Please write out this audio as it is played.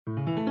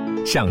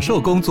享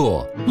受工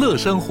作，乐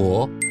生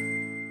活。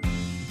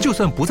就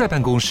算不在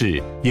办公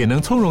室，也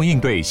能从容应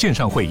对线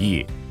上会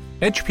议。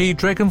HP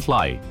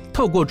Dragonfly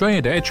透过专业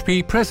的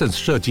HP Presence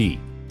设计，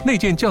内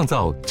建降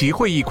噪及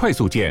会议快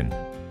速键，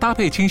搭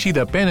配清晰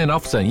的 Bang &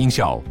 Olufsen 音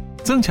效，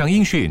增强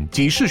音讯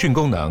及视讯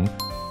功能。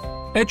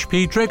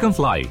HP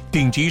Dragonfly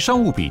顶级商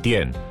务笔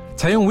电，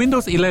采用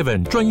Windows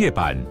 11专业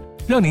版，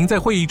让您在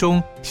会议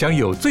中享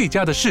有最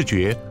佳的视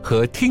觉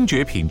和听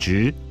觉品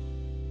质。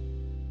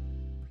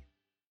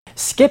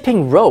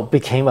Skipping rope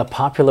became a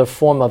popular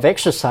form of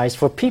exercise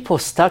for people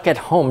stuck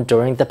at home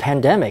during the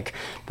pandemic,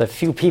 but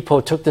few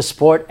people took the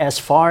sport as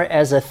far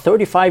as a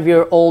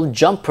 35-year-old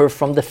jumper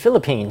from the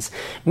Philippines.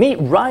 Meet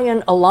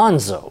Ryan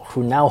Alonzo,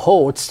 who now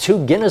holds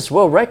 2 Guinness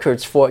World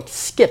Records for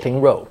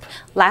skipping rope.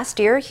 Last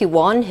year, he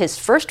won his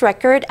first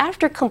record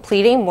after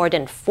completing more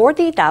than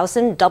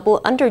 40,000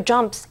 double under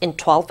jumps in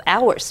 12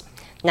 hours.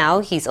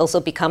 Now he's also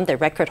become the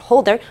record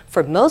holder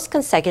for most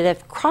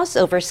consecutive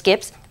crossover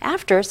skips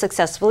after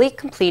successfully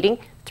completing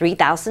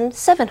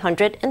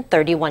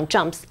 3,731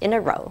 jumps in a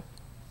row.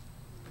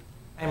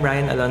 I'm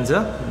Ryan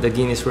Alonzo, the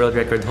Guinness World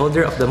Record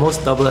holder of the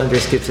most double under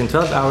skips in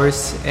 12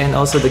 hours and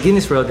also the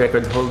Guinness World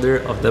Record holder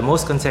of the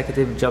most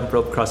consecutive jump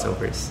rope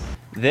crossovers.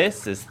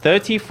 This is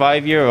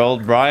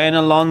 35-year-old Ryan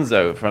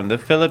Alonzo from the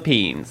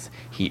Philippines.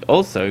 He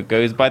also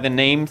goes by the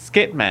name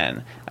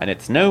Skipman, and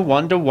it's no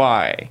wonder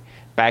why.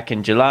 Back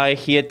in July,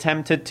 he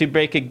attempted to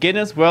break a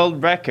Guinness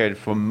World Record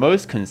for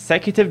most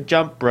consecutive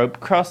jump rope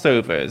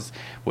crossovers,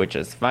 which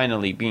has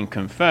finally been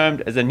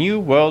confirmed as a new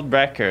world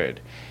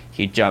record.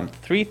 He jumped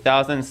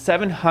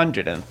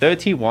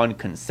 3,731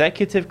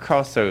 consecutive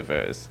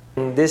crossovers.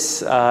 In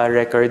this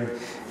record,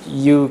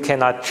 you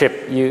cannot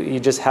trip. You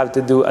just have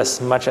to do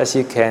as much as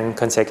you can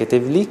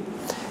consecutively.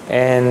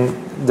 And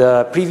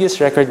the previous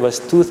record was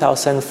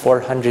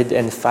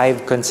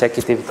 2,405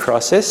 consecutive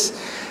crosses.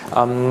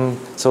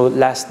 So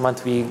last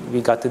month we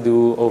got to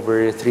do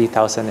over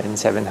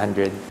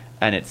 3,700.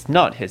 And it's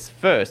not his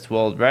first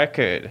world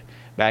record.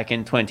 Back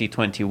in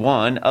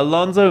 2021,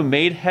 Alonzo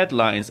made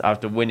headlines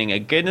after winning a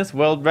Guinness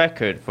World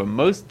Record for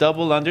most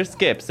double under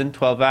skips in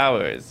 12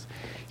 hours.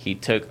 He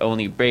took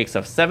only breaks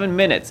of 7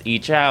 minutes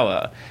each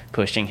hour,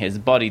 pushing his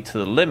body to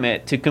the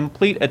limit to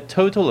complete a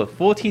total of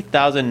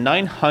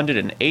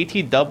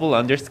 40,980 double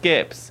under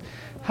skips.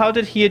 How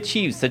did he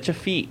achieve such a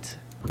feat?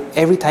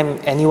 Every time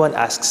anyone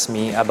asks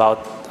me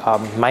about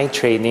my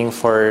training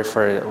for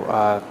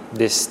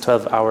this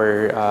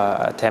 12-hour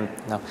attempt,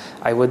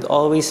 I would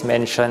always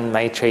mention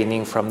my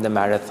training from the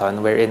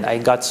marathon, wherein I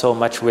got so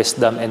much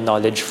wisdom and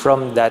knowledge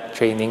from that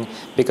training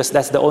because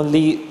that's the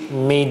only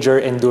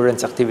major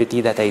endurance activity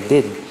that I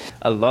did.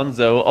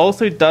 Alonzo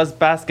also does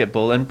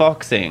basketball and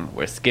boxing,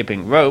 where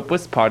skipping rope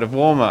was part of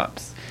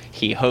warm-ups.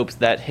 He hopes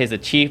that his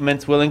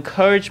achievements will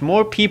encourage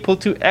more people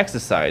to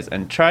exercise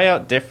and try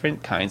out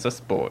different kinds of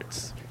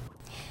sports.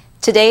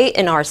 Today,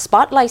 in our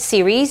Spotlight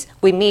series,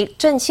 we meet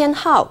Zhen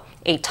Xianhao,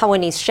 a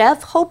Taiwanese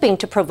chef hoping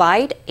to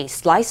provide a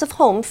slice of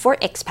home for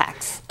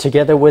expats.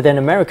 Together with an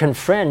American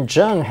friend,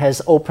 Zheng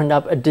has opened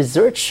up a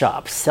dessert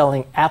shop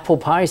selling apple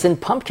pies and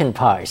pumpkin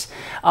pies.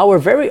 Our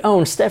very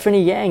own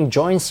Stephanie Yang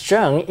joins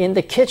Zheng in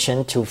the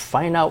kitchen to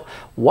find out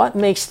what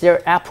makes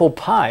their apple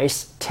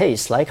pies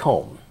taste like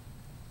home.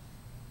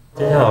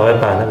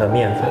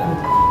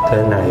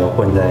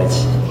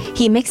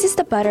 He mixes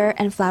the butter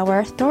and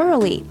flour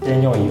thoroughly.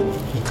 Then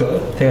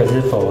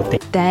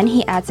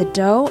he adds the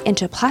dough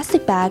into a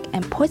plastic bag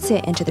and puts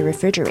it into the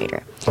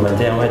refrigerator.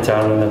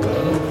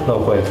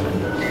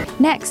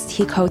 Next,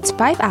 he coats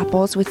 5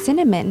 apples with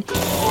cinnamon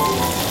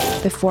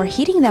before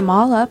heating them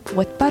all up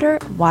with butter,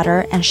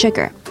 water, and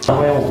sugar.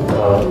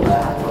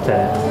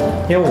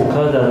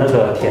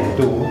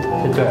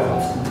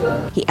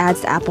 He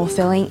adds the apple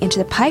filling into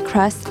the pie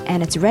crust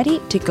and it's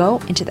ready to go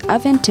into the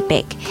oven to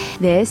bake.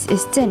 This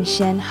is Zhen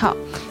Xianhao,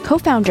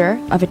 co-founder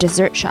of a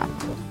dessert shop.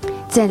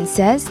 Zhen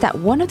says that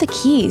one of the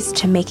keys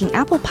to making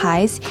apple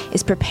pies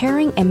is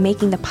preparing and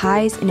making the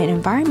pies in an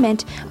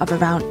environment of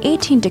around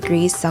 18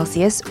 degrees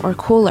Celsius or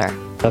cooler.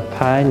 The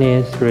pie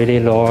needs really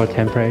low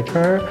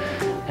temperature.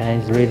 And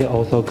it's really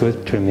also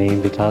good to me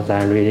because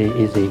I really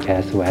easy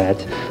get sweat.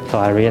 So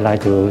I really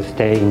like to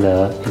stay in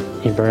the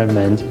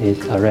environment.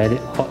 It's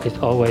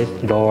always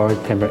lower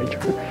temperature.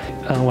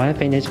 When I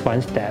finish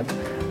one step,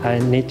 I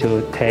need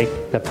to take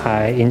the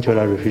pie into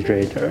the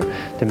refrigerator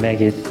to make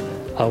it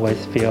always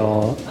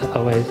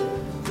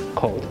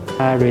cold.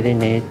 I really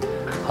need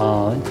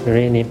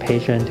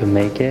patience to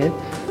make it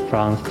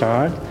from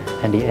start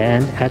and the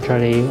end.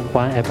 Actually,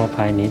 one apple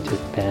pie needs to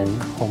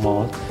spend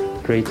almost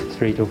 3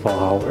 to 4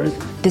 hours.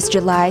 This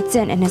July,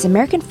 Zhen and his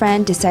American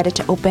friend decided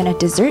to open a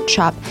dessert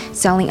shop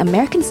selling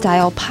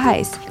American-style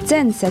pies.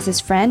 Zhen says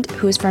his friend,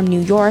 who is from New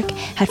York,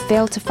 had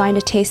failed to find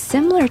a taste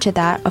similar to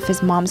that of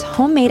his mom's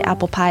homemade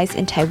apple pies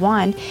in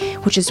Taiwan,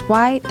 which is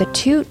why the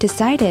two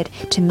decided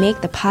to make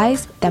the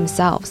pies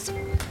themselves.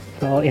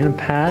 So in the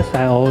past,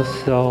 I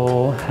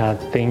also have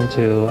been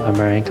to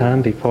America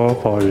before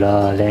for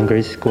the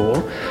language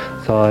school.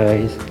 So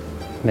it's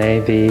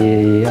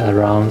maybe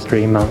around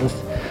 3 months.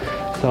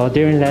 So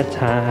during that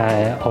time,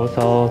 I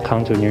also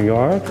come to New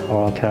York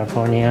or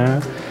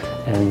California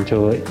and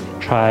to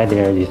try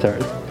their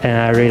desserts. And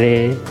I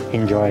really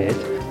enjoy it.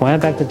 When I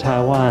back to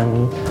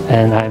Taiwan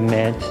and I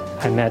met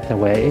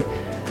Wei,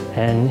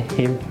 and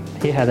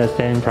he had the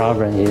same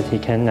problem is he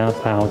cannot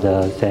find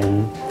the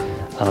same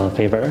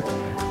flavor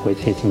with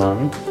his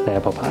mom, the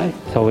apple pie.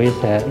 So we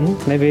said,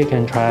 maybe we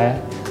can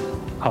try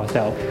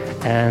ourselves.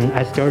 And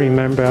I still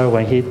remember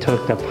when he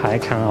took the pie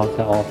can out of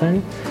the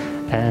oven,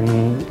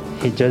 and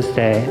he just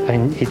said,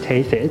 and he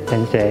tasted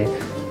and say,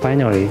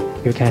 finally,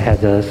 you can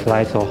have the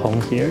slice of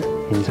home here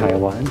in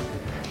Taiwan.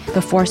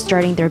 Before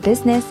starting their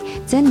business,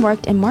 Zhen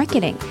worked in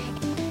marketing.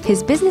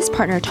 His business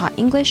partner taught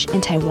English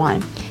in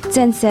Taiwan.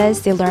 Zhen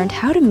says they learned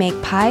how to make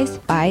pies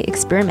by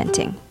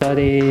experimenting.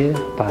 Study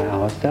by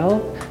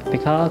ourselves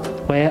because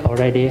we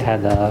already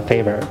had a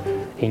flavor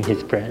in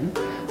his brain.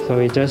 So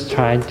we just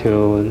tried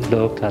to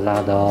look a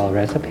lot of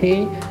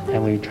recipe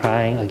and we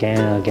trying again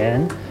and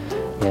again.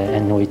 Yeah,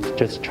 and we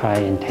just try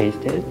and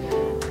taste it.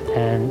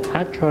 And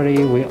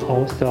actually we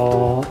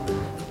also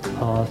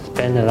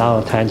spend a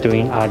lot of time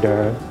doing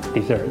other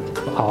desserts,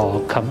 our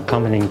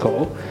common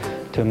goal,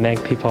 to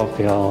make people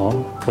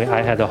feel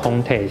I had a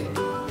home taste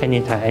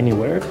anytime,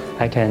 anywhere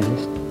I can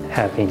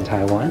have in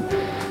Taiwan.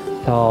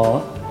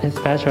 So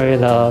especially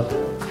the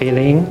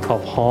feeling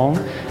of home,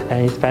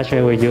 and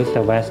especially we use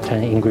the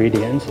Western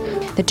ingredients.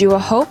 The duo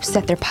hopes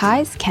that their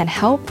pies can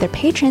help their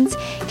patrons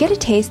get a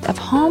taste of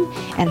home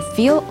and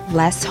feel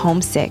less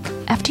homesick.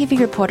 FTV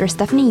reporter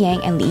Stephanie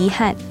Yang and Li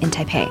Yihan in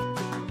Taipei.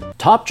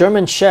 Top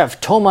German chef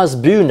Thomas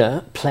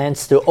Bühne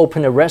plans to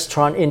open a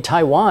restaurant in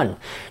Taiwan.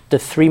 The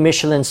 3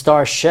 Michelin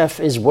star chef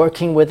is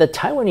working with a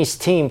Taiwanese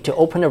team to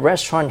open a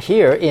restaurant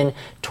here in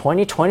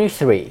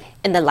 2023.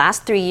 In the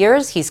last 3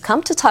 years, he's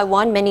come to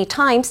Taiwan many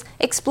times,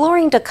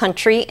 exploring the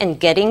country and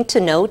getting to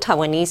know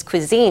Taiwanese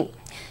cuisine.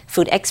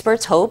 Food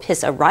experts hope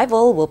his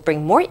arrival will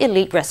bring more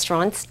elite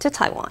restaurants to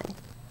Taiwan.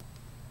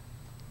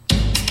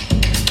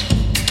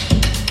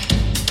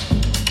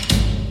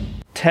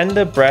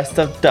 Tender breast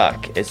of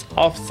duck is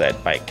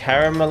offset by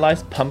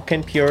caramelized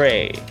pumpkin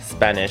puree.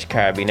 Spanish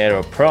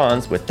carabinero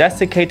prawns with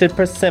desiccated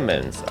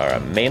persimmons are a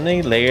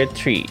mainly layered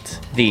treat.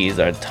 These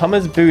are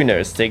Thomas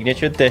Bühne's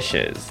signature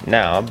dishes.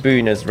 Now,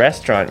 Bühne's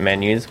restaurant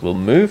menus will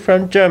move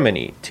from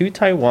Germany to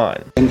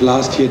Taiwan. And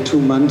last year, 2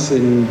 months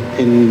in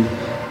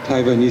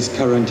Taiwanese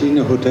quarantine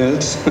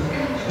hotels.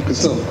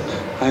 So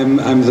I'm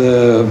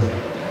the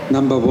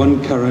number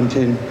 1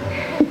 quarantine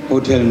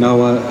hotel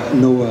now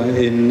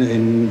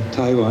in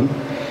Taiwan.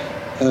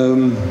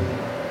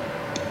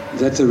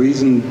 That's a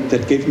reason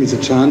that gave me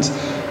the chance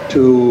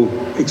to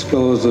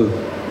explore the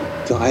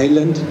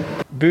island.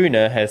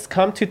 Bühne has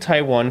come to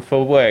Taiwan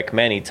for work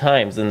many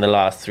times in the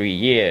last 3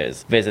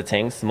 years,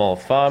 visiting small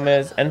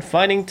farmers and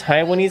finding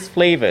Taiwanese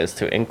flavors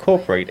to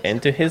incorporate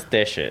into his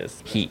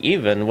dishes. He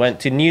even went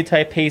to New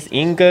Taipei's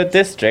Yingge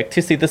district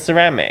to see the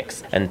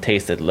ceramics and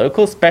tasted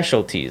local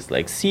specialties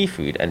like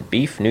seafood and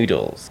beef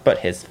noodles. But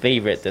his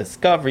favorite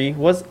discovery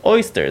was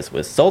oysters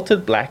with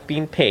salted black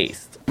bean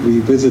paste. We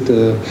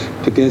visited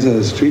together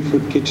a street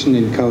food kitchen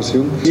in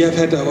Kaohsiung. We have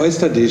had an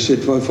oyster dish.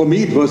 For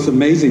me, it was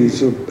amazing.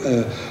 So,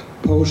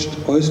 poached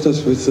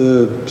oysters with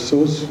a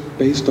sauce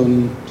based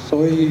on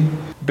soy.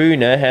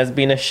 Bühne has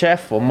been a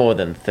chef for more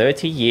than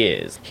 30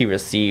 years. He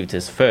received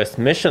his first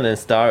Michelin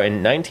star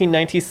in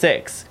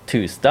 1996,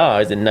 2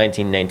 stars in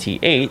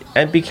 1998,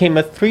 and became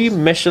a 3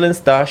 Michelin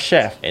star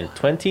chef in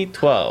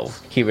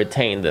 2012. He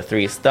retained the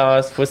 3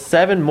 stars for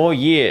 7 more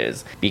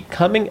years,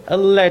 becoming a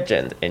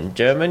legend in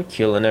German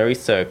culinary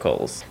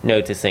circles.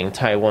 Noticing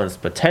Taiwan's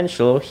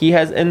potential, he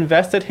has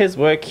invested his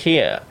work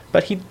here,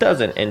 but he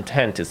doesn't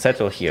intend to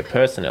settle here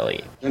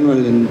personally.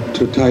 Generally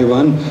to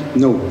Taiwan,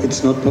 no,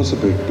 it's not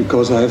possible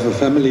because I have a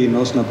family in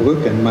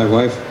Osnabrück and my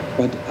wife.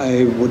 But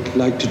I would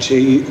like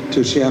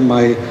to share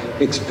my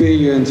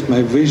experience,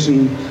 my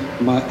vision,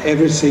 my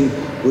everything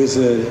with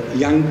a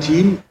young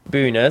team.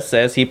 Bühne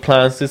says he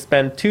plans to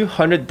spend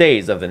 200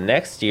 days of the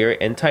next year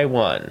in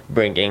Taiwan,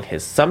 bringing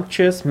his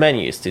sumptuous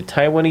menus to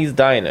Taiwanese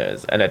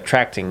diners and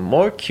attracting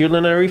more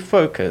culinary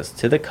focus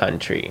to the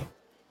country.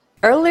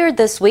 Earlier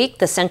this week,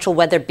 the Central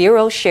Weather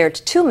Bureau shared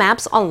 2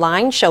 maps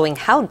online showing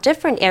how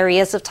different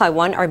areas of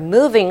Taiwan are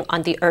moving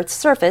on the Earth's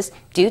surface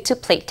due to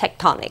plate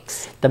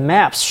tectonics. The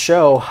maps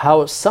show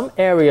how some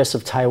areas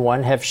of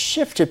Taiwan have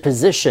shifted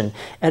position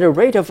at a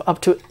rate of up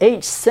to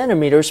 8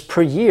 centimeters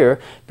per year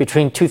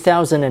between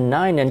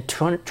 2009 and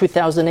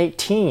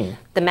 2018.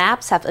 The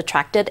maps have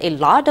attracted a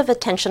lot of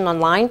attention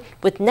online,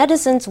 with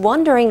netizens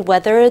wondering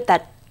whether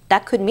that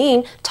could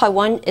mean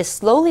Taiwan is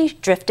slowly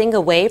drifting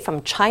away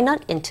from China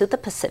into the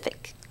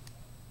Pacific.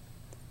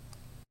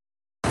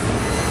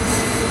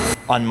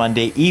 On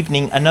Monday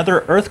evening,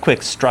 another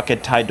earthquake struck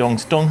at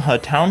Taidong's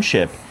Donghe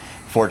Township.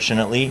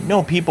 Fortunately,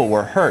 no people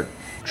were hurt.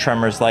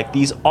 Tremors like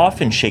these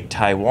often shake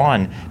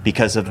Taiwan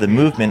because of the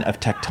movement of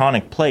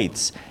tectonic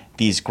plates.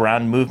 These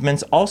ground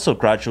movements also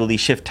gradually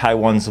shift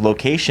Taiwan's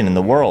location in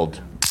the world.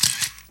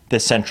 The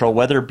Central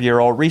Weather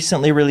Bureau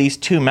recently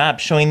released 2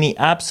 maps showing the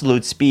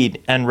absolute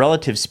speed and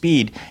relative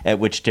speed at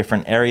which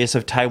different areas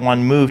of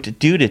Taiwan moved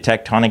due to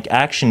tectonic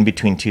action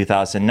between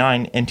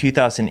 2009 and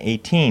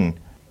 2018.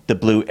 The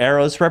blue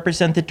arrows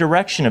represent the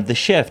direction of the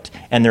shift,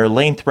 and their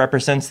length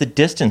represents the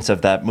distance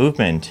of that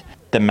movement.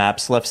 The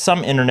maps left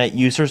some internet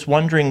users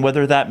wondering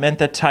whether that meant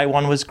that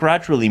Taiwan was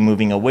gradually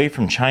moving away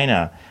from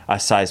China. A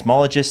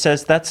seismologist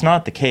says that's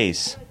not the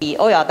case. The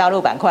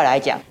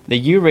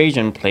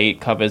Eurasian plate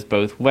covers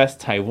both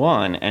West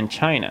Taiwan and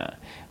China.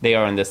 They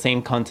are on the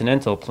same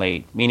continental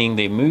plate, meaning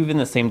they move in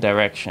the same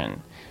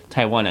direction.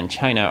 Taiwan and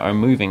China are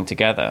moving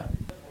together.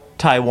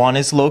 Taiwan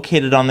is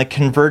located on the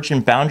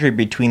convergent boundary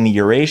between the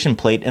Eurasian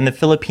plate and the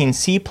Philippine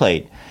Sea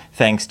plate.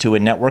 Thanks to a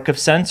network of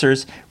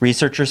sensors,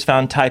 researchers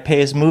found Taipei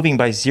is moving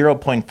by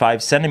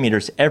 0.5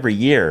 centimeters every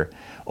year.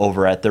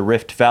 Over at the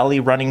Rift Valley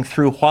running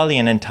through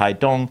Hualien and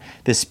Taidong,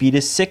 the speed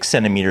is 6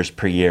 centimeters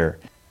per year.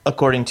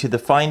 According to the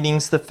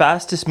findings, the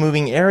fastest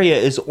moving area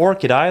is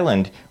Orchid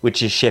Island,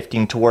 which is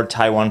shifting toward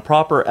Taiwan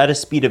proper at a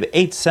speed of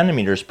 8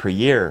 centimeters per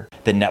year.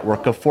 The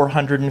network of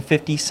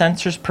 450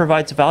 sensors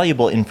provides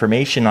valuable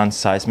information on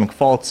seismic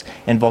faults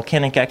and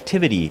volcanic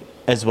activity,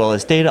 as well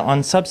as data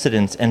on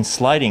subsidence and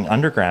sliding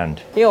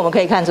underground.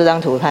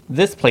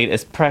 This plate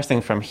is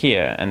pressing from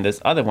here and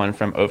this other one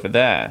from over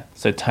there,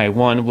 so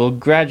Taiwan will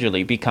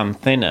gradually become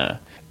thinner.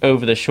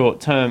 Over the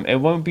short term, it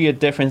won't be a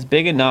difference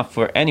big enough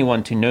for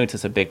anyone to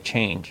notice a big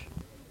change.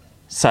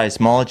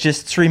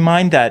 Seismologists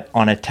remind that,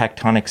 on a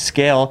tectonic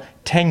scale,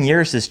 10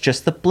 years is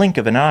just the blink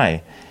of an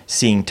eye.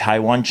 Seeing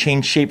Taiwan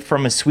change shape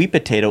from a sweet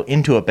potato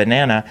into a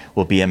banana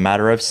will be a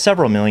matter of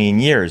several million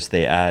years,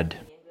 they add.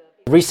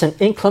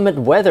 Recent inclement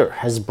weather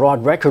has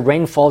brought record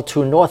rainfall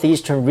to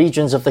northeastern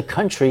regions of the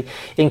country,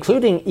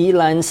 including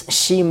Yilan's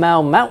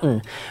Ximao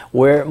Mountain,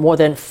 where more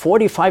than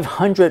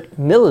 4,500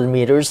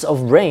 millimeters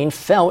of rain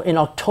fell in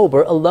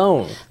October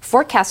alone.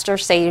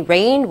 Forecasters say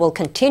rain will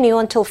continue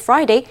until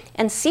Friday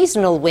and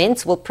seasonal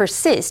winds will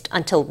persist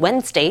until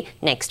Wednesday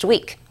next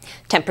week.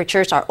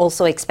 Temperatures are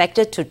also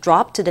expected to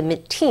drop to the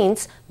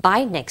mid-teens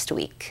by next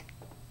week.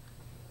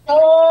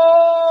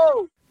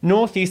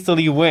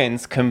 Northeasterly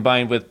winds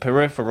combined with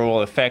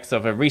peripheral effects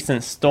of a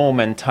recent storm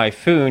and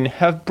typhoon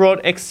have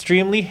brought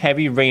extremely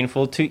heavy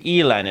rainfall to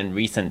Yilan in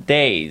recent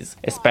days.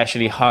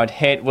 Especially hard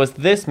hit was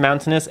this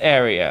mountainous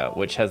area,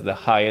 which has the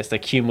highest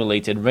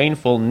accumulated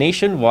rainfall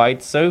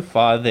nationwide so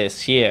far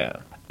this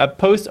year. A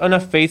post on a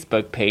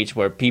Facebook page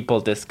where people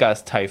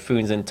discussed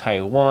typhoons in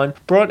Taiwan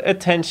brought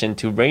attention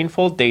to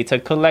rainfall data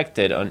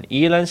collected on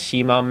Yilan's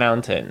Ximao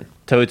Mountain.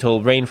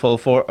 Total rainfall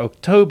for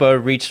October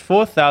reached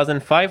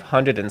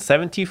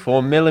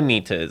 4,574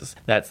 millimeters.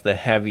 That's the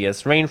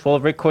heaviest rainfall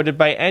recorded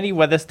by any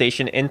weather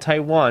station in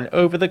Taiwan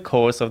over the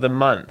course of the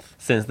month.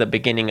 Since the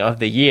beginning of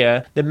the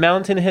year, the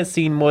mountain has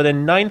seen more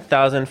than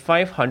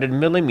 9,500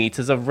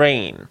 millimeters of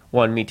rain.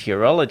 One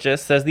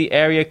meteorologist says the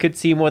area could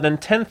see more than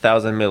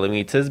 10,000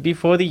 millimeters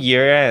before the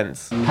year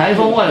ends.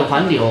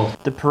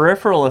 The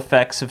peripheral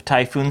effects of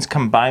typhoons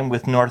combined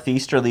with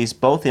northeasterlies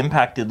both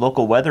impacted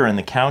local weather in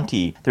the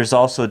county. There's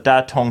also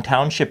Datong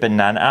Township in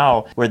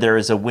Nan'ao, where there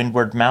is a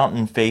windward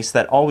mountain face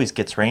that always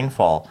gets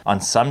rainfall.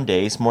 On some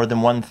days, more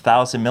than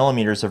 1,000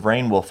 millimeters of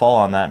rain will fall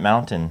on that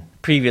mountain.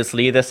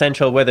 Previously, the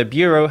Central Weather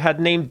Bureau had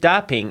named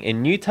Daping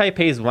in New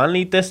Taipei's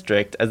Wanli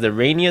district as the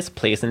rainiest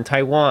place in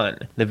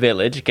Taiwan. The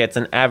village gets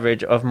an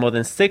average of more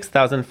than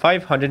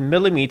 6,500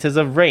 millimeters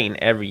of rain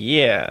every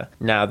year.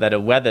 Now that a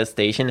weather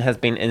station has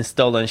been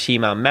installed on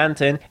Ximao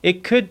Mountain,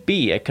 it could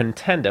be a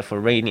contender for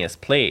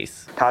rainiest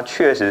place.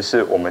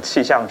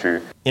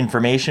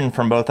 Information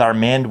from both our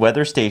manned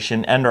weather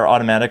station and our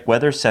automatic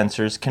weather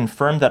sensors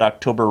confirmed that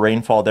October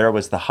rainfall there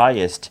was the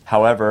highest.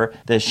 However,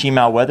 the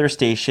Ximao weather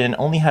station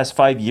only has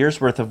 5 years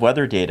worth of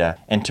weather data,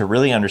 and to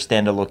really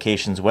understand a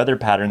location's weather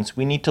patterns,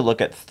 we need to look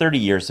at 30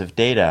 years of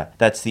data.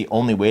 That's the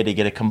only way to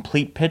get a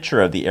complete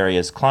picture of the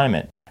area's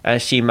climate.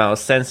 As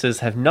Ximao's sensors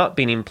have not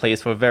been in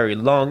place for very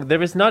long,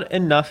 there is not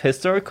enough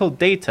historical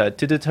data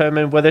to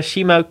determine whether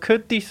Ximao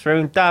could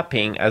dethrone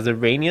Daping as the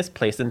rainiest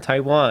place in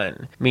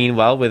Taiwan.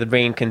 Meanwhile, with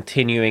rain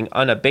continuing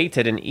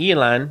unabated in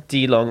Yilan,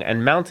 Dilong,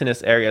 and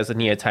mountainous areas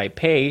near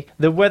Taipei,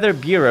 the Weather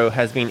Bureau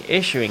has been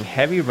issuing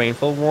heavy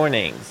rainfall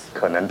warnings.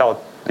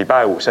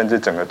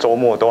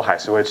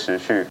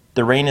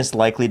 The rain is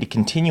likely to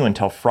continue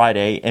until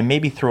Friday and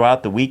maybe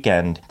throughout the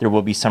weekend. There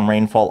will be some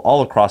rainfall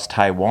all across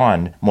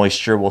Taiwan.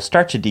 Moisture will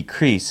start to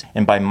decrease,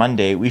 and by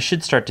Monday we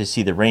should start to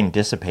see the rain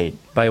dissipate.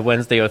 By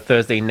Wednesday or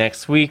Thursday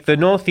next week, the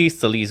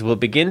northeasterlies will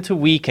begin to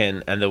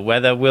weaken and the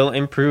weather will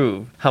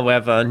improve.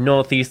 However,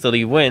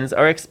 northeasterly winds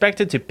are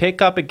expected to pick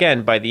up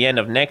again by the end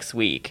of next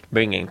week,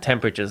 bringing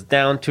temperatures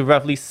down to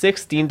roughly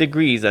 16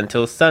 degrees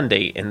until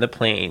Sunday in the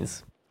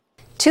plains.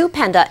 2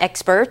 panda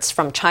experts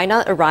from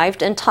China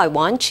arrived in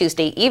Taiwan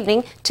Tuesday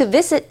evening to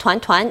visit Tuan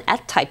Tuan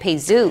at Taipei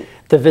Zoo.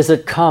 The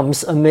visit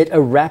comes amid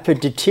a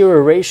rapid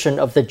deterioration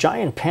of the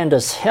giant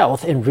panda's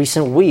health in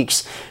recent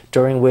weeks,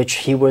 during which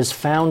he was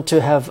found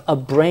to have a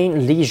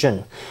brain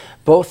lesion.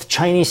 Both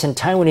Chinese and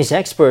Taiwanese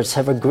experts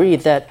have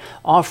agreed that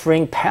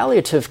offering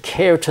palliative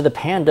care to the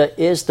panda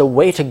is the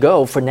way to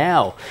go for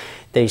now.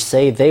 They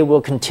say they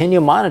will continue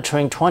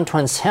monitoring Tuan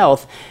Tuan's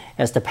health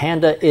as the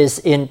panda is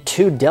in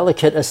too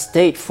delicate a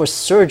state for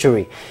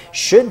surgery.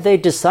 Should they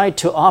decide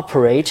to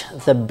operate,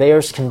 the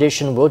bear's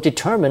condition will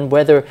determine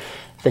whether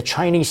the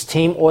Chinese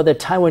team or the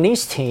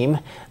Taiwanese team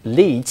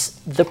leads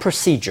the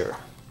procedure.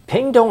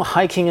 Pingdong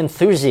hiking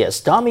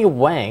enthusiast Dami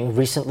Wang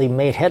recently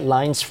made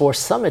headlines for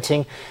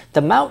summiting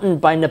the mountain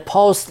by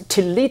Nepal's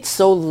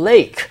Tilitso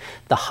Lake,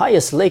 the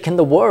highest lake in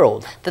the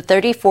world. The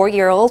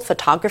 34-year-old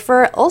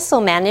photographer also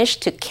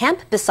managed to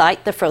camp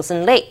beside the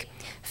frozen lake.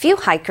 Few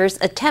hikers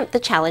attempt the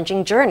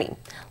challenging journey.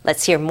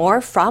 Let's hear more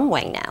from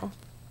Wang now.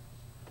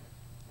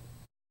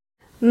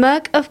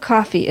 Mug of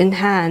coffee in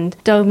hand,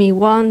 Dami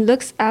Wang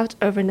looks out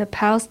over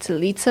Nepal's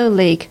Tilitso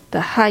Lake,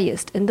 the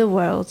highest in the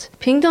world.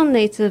 Pingdong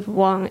native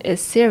Wang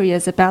is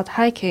serious about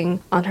hiking.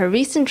 On her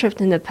recent trip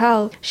to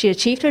Nepal, she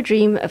achieved her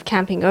dream of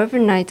camping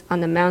overnight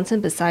on the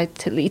mountain beside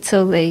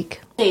Tilitso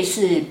Lake.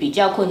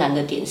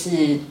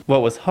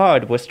 What was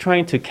hard was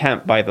trying to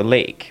camp by the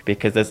lake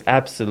because there's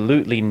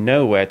absolutely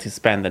nowhere to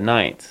spend the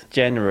night.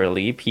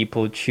 Generally,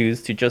 people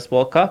choose to just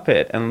walk up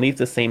it and leave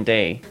the same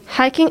day.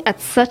 Hiking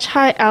at such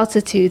high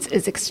altitudes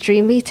is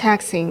extremely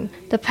taxing.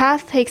 The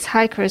path takes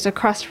hikers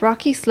across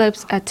rocky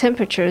slopes at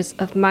temperatures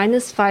of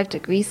 -5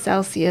 degrees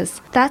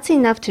Celsius. That's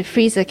enough to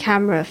freeze a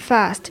camera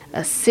fast,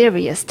 a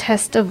serious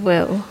test of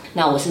will.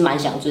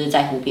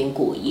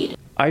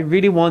 I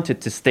really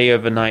wanted to stay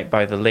overnight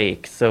by the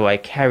lake, so I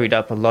carried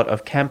up a lot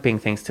of camping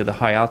things to the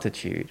high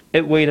altitude.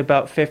 It weighed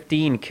about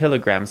 15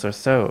 kilograms or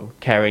so.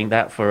 Carrying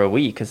that for a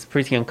week is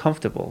pretty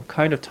uncomfortable,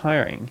 kind of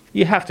tiring.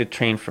 You have to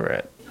train for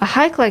it. A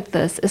hike like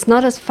this is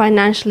not as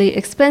financially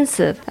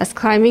expensive as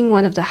climbing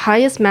one of the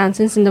highest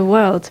mountains in the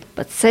world,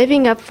 but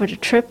saving up for the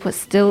trip was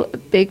still a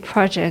big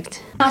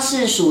project.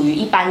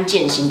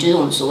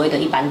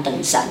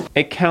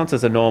 It counts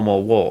as a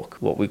normal walk,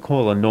 what we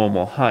call a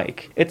normal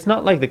hike. It's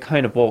not like the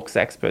kind of walks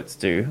experts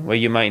do, where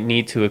you might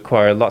need to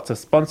acquire lots of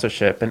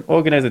sponsorship and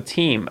organize a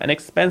team, and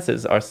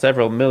expenses are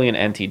several million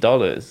NT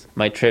dollars.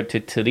 My trip to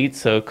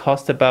Tilitso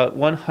cost about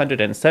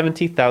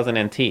 170,000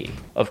 NT.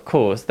 Of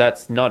course,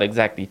 that's not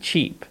exactly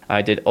cheap.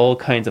 I did all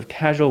kinds of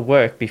casual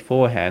work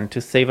beforehand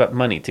to save up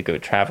money to go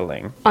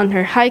traveling. On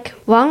her hike,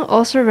 Wang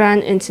also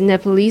ran into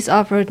Nepalese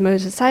off-road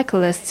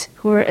motorcyclists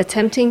who were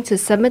attempting to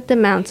summit the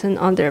mountain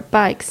on their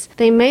bikes.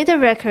 They made a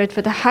record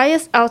for the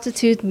highest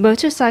altitude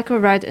motorcycle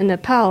ride in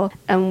Nepal,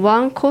 and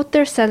Wang caught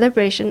their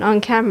celebration on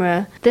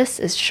camera. This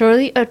is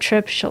surely a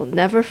trip she'll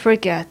never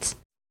forget.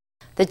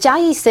 The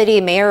Jiayi City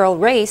mayoral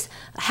race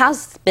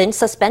has been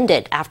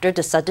suspended after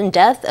the sudden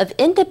death of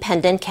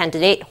independent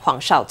candidate Huang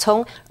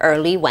Shaocong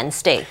early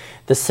Wednesday.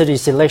 The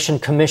city's election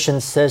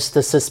commission says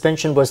the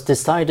suspension was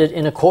decided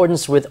in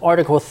accordance with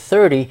Article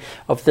 30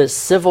 of the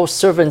Civil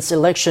Servants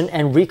Election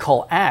and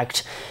Recall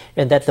Act,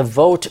 and that the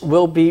vote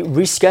will be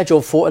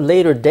rescheduled for a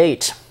later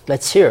date.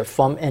 Let's hear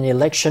from an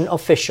election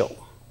official.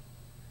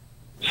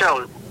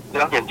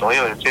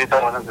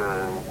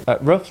 At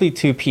roughly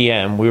 2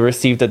 p.m., we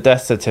received a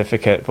death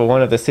certificate for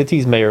one of the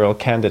city's mayoral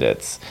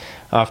candidates.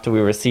 After we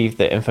received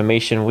the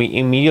information, we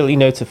immediately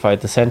notified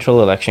the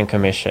Central Election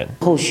Commission.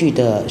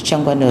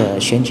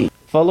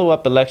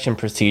 Follow-up election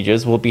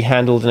procedures will be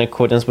handled in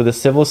accordance with the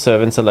Civil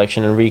Servants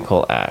Election and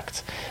Recall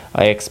Act.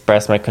 I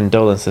express my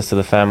condolences to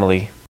the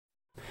family.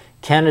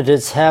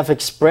 Candidates have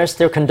expressed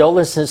their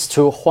condolences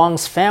to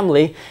Huang's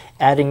family,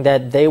 adding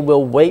that they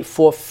will wait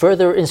for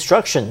further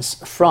instructions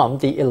from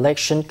the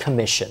Election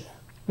Commission.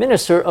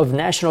 Minister of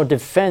National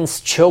Defense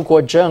Chiu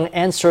Kuo-cheng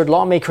answered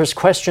lawmakers'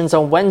 questions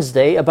on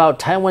Wednesday about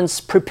Taiwan's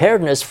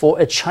preparedness for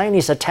a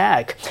Chinese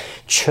attack.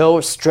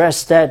 Chiu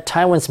stressed that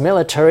Taiwan's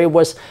military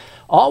was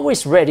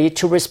always ready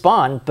to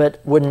respond, but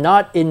would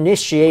not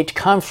initiate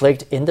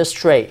conflict in the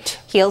strait.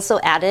 He also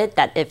added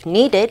that if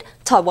needed,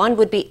 Taiwan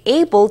would be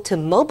able to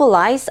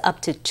mobilize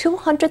up to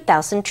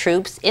 200,000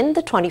 troops in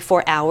the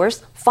 24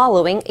 hours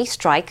following a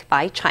strike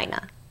by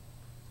China.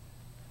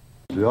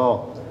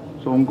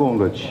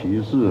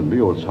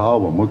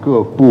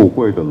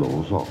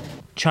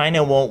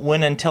 China won't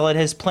win until it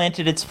has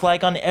planted its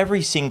flag on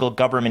every single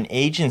government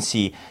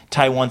agency.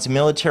 Taiwan's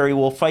military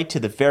will fight to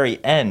the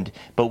very end,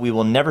 but we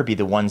will never be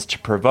the ones to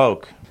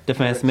provoke.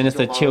 Defense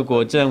Minister Chiu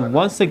Kuo-cheng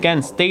once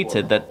again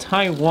stated that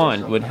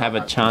Taiwan would have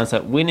a chance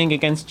at winning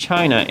against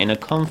China in a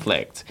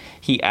conflict.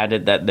 He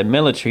added that the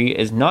military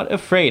is not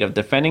afraid of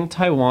defending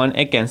Taiwan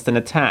against an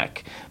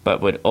attack, but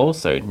would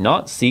also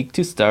not seek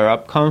to stir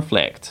up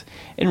conflict.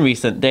 In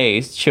recent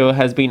days, Chiu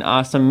has been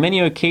asked on many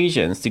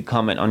occasions to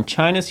comment on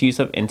China's use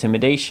of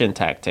intimidation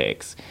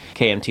tactics.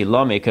 KMT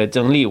lawmaker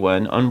Zheng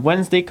Liwen on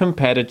Wednesday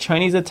compared a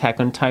Chinese attack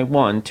on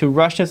Taiwan to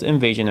Russia's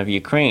invasion of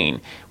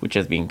Ukraine, which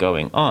has been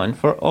going on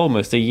for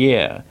almost a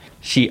year.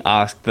 She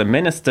asked the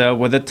minister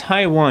whether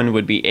Taiwan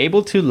would be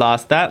able to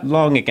last that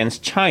long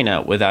against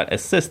China without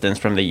assistance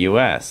from the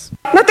U.S.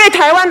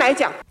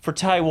 For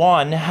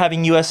Taiwan,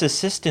 having U.S.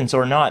 assistance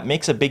or not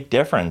makes a big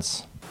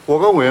difference.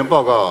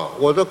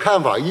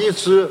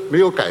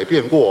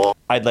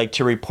 I'd like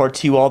to report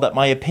to you all that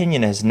my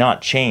opinion has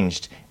not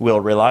changed.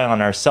 We'll rely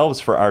on ourselves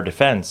for our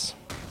defense.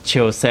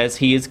 Chiu says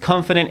he is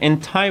confident in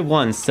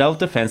Taiwan's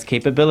self-defense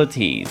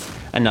capabilities.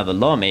 Another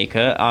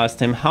lawmaker asked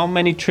him how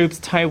many troops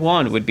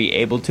Taiwan would be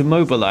able to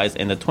mobilize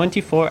in the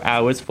 24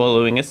 hours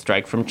following a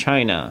strike from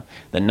China.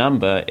 The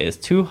number is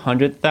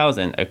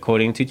 200,000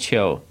 according to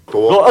Chiu.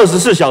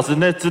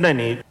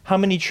 How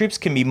many troops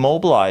can be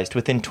mobilized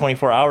within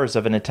 24 hours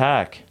of an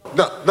attack?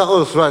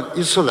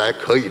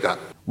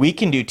 We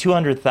can do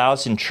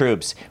 200,000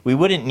 troops. We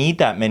wouldn't need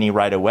that many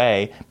right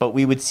away, but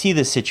we would see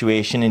the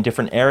situation in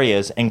different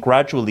areas and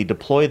gradually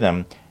deploy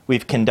them.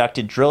 We've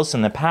conducted drills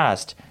in the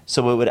past,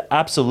 so it would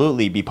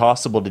absolutely be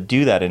possible to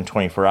do that in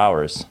 24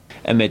 hours.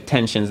 Amid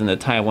tensions in the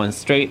Taiwan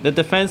Strait, the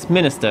defense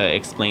minister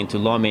explained to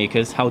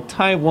lawmakers how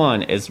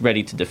Taiwan is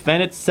ready to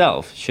defend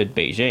itself should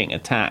Beijing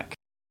attack.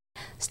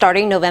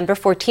 Starting November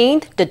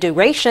 14th, the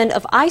duration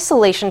of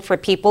isolation for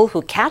people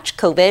who catch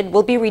COVID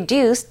will be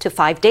reduced to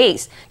 5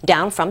 days,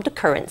 down from the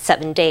current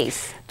 7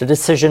 days. The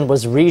decision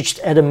was reached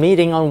at a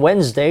meeting on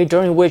Wednesday,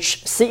 during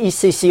which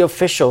CECC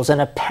officials and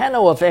a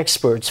panel of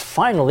experts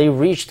finally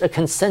reached a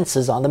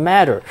consensus on the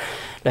matter.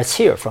 Let's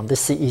hear from the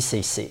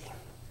CECC.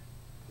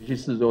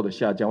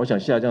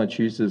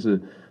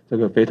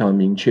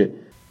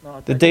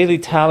 The daily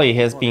tally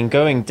has been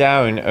going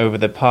down over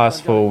the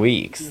past 4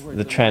 weeks.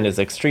 The trend is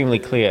extremely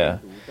clear.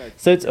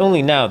 So it's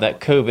only now that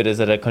COVID is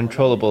at a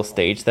controllable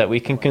stage that we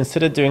can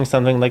consider doing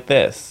something like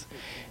this.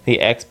 The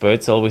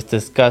experts always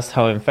discuss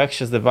how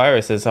infectious the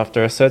virus is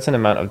after a certain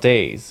amount of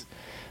days.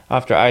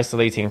 After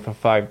isolating for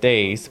 5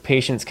 days,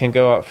 patients can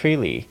go out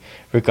freely,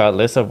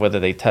 regardless of whether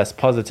they test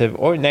positive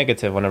or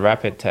negative on a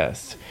rapid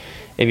test.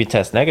 If you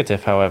test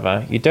negative,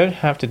 however, you don't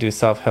have to do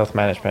self-health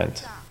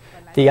management.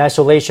 The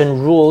isolation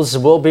rules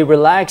will be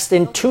relaxed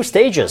in 2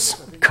 stages.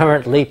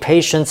 Currently,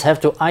 patients have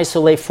to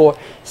isolate for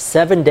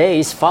 7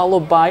 days,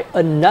 followed by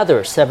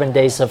another 7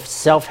 days of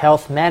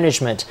self-health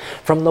management.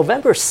 From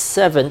November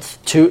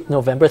 7th to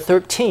November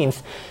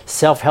 13th,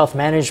 self-health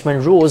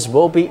management rules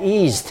will be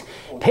eased.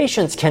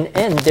 Patients can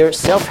end their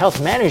self-health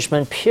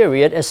management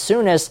period as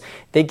soon as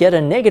they get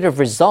a negative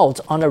result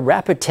on a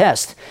rapid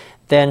test.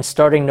 Then,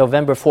 starting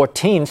November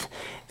 14th,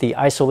 the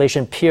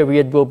isolation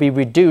period will be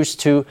reduced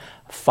to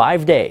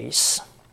 5 days.